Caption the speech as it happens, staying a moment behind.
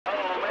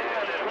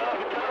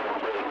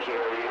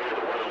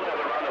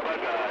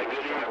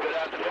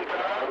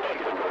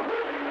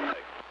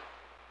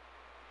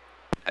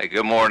Hey,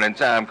 good morning,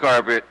 Time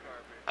Carpet.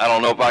 I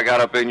don't know if I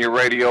got up in your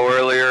radio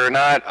earlier or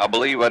not. I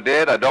believe I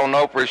did. I don't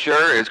know for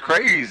sure. It's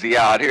crazy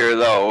out here,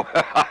 though.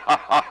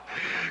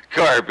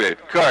 Carpet,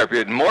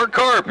 more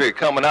carpet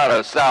coming out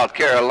of South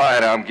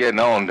Carolina. I'm getting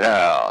on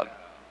down.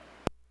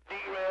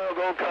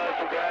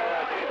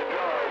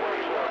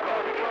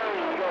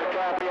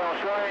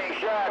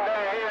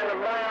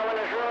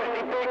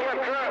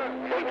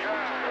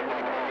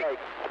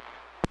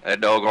 That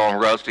doggone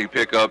rusty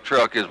pickup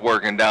truck is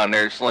working down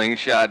there,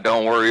 Slingshot.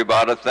 Don't worry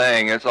about a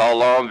thing. It's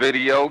all on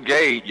video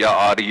gate. Your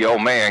audio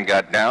man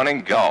got down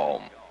and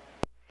gone.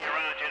 Hey,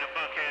 Roger, the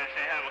Buckhead,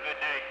 say have a good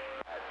day.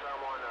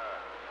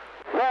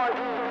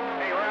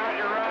 Hey,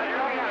 Roger,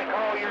 I gotta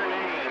call your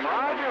name.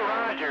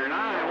 Roger,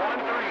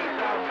 913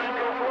 South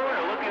Central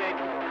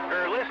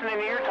Florida,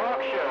 listening to your talk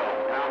show.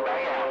 Now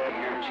back out.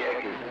 Your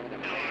check is...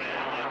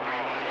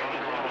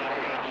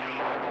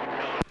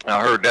 I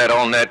heard that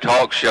on that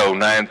talk show,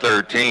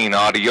 913,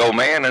 Audio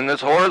Man, and this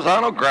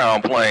horizontal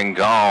ground plane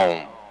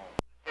gone.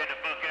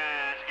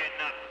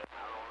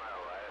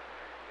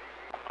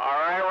 All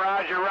right,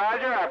 Roger,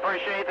 I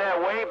appreciate that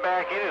wave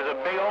back. It is a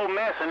big old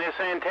mess in this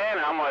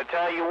antenna. I'm going to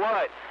tell you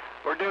what,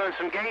 we're doing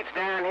some gates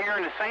down here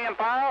in the sand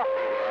pile.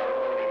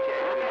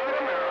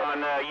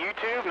 On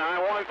YouTube,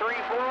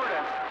 913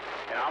 Florida,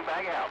 and I'm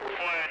back out.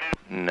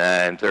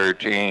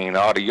 913,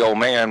 Audio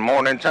Man,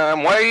 morning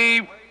time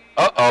wave.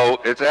 Uh-oh,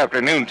 it's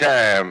afternoon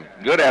time.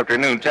 Good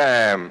afternoon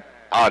time.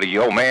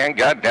 Audio Man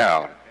got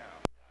down.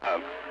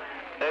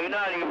 Hey,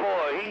 naughty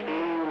boy,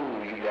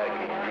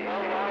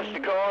 wash the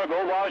car,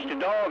 go wash the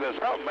dog or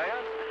something, man.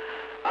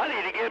 I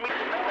need to get me...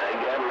 I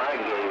got my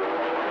game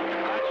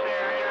on. Much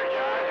there,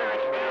 Energizer.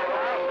 It's been a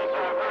while since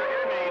I've heard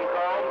your name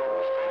called.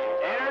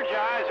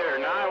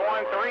 Energizer,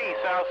 913,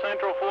 South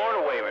Central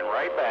Florida, waving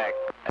right back.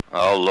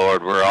 Oh,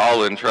 Lord, we're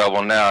all in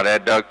trouble now.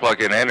 That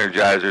duck-plucking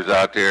Energizer's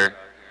out there.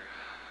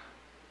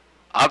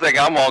 I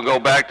think I'm going to go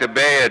back to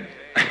bed.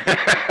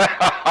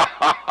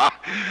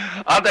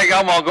 I think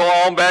I'm going to go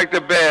on back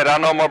to bed. I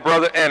know my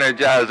brother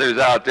Energizer's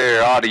out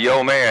there.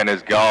 Audio Man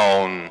is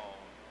gone.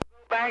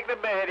 Back to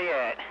bed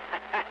yet.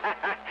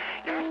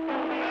 No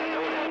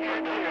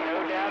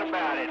doubt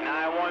about it.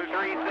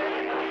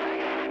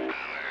 9137.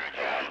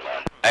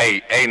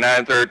 Hey,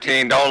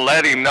 913, don't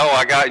let him know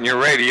I got in your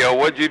radio.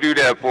 What'd you do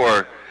that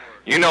for?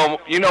 You know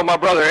my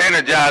brother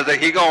Energizer,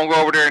 he gonna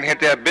go over there and hit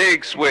that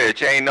big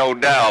switch, ain't no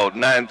doubt.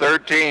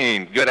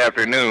 913, good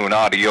afternoon,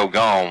 audio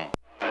gone.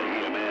 Like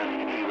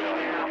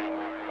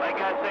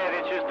I said,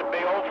 it's just a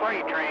big old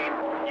freight train.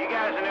 You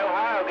guys in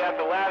Ohio got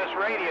the loudest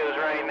radios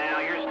right now.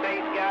 Your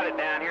state's got it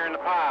down here in the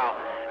pile.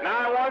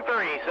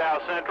 913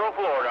 South Central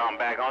Florida, I'm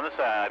back on the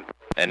side.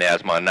 And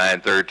that's my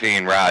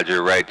 913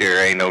 Roger right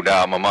there, ain't no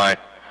doubt in my mind.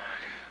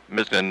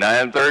 Mr.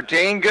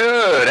 913,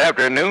 good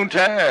afternoon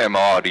time.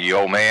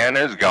 Audio Man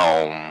is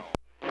gone.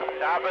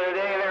 Top of the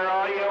day there,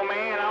 Audio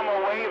Man. I'm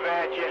going to wave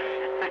at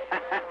you.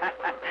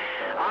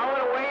 I'm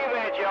going to wave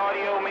at you,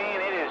 Audio Man.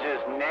 It is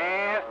just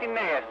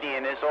nasty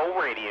in this old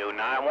radio.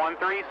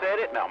 913 said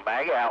it, and I'm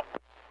back out.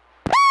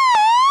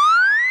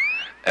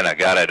 And I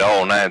got it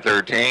all,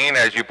 913.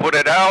 As you put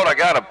it out, I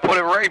got to put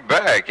it right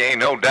back, ain't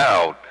no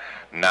doubt.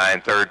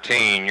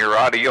 913, your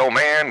Audio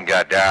Man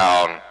got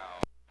down.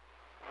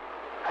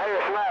 All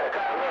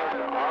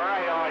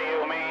right,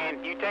 Audio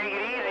Man, you take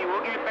it easy.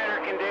 We'll get better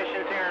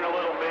conditions here in a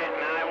little bit.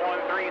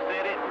 913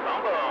 said it.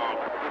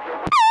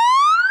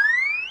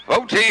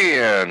 Bum.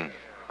 010.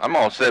 I'm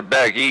going to sit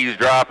back,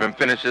 eavesdrop, and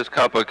finish this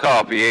cup of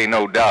coffee, ain't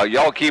no doubt.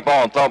 Y'all keep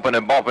on thumping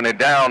and bumping it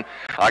down.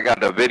 I got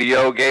the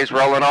video gates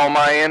rolling on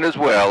my end as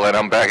well, and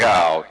I'm back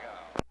out.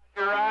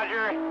 Roger. All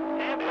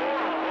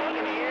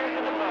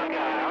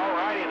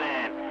righty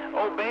then.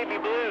 Old Baby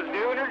Blue's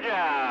doing her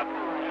job.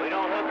 We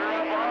don't hook her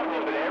up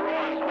often, but every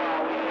once in a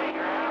while we take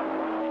her out.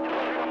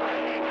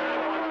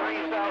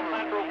 913 South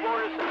Central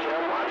Florida, so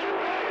watch your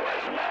way.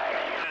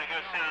 Gotta go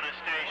sound and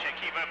station,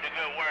 keep up the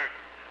good work.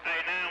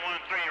 Hey,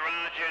 913,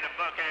 Roger, the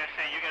Buckhead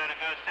say you gotta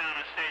go sound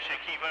and station,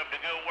 keep up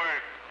the good work.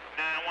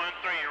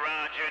 913,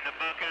 Roger, the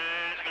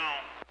Buckhead's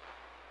gone.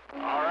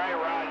 All right,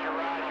 Roger.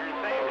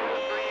 Same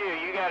goes for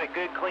you. You got a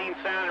good, clean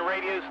sounding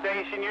radio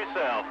station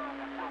yourself.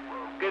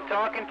 Good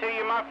talking to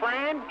you, my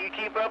friend. You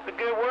keep up the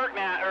good work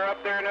now, or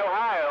up there in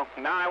Ohio.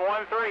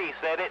 913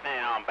 said it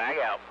now. I'm back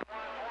out.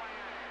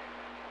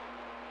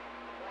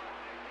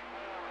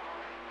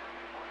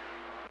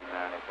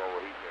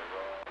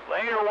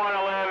 Later,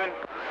 111.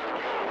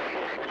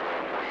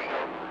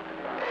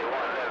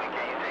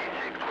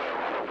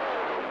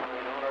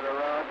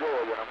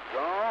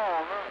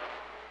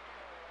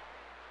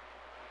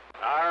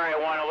 All right,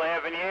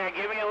 111. Yeah,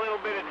 give me a little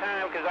bit of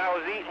time because I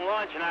was eating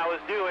lunch and I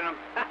was doing them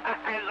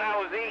as I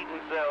was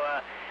eating. So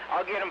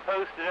I'll get them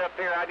posted up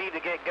here. I need to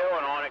get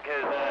going on it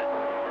because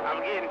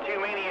I'm getting too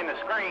many in the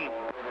screen.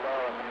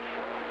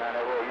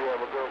 You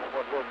have a good one.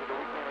 What's the weekend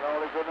and all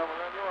the good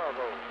numbers on your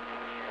household?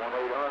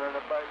 1-800 in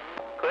the back.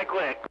 Click.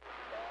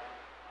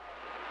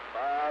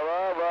 Bye.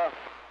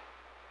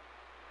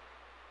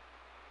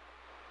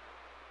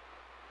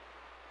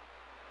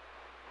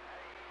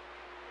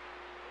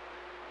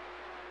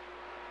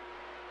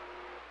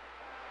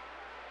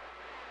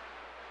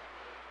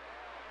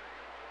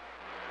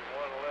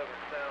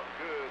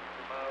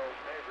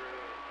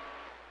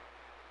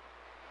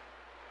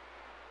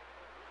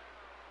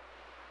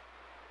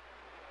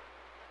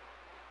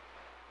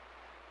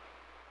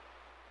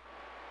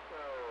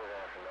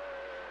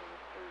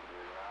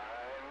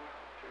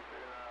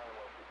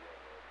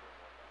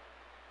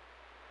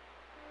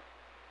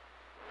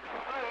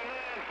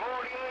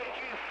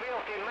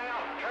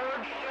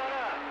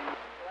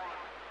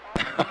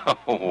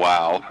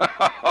 Wow.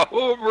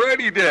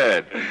 Already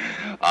dead.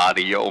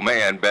 Audio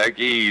man back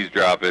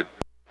eavesdropping.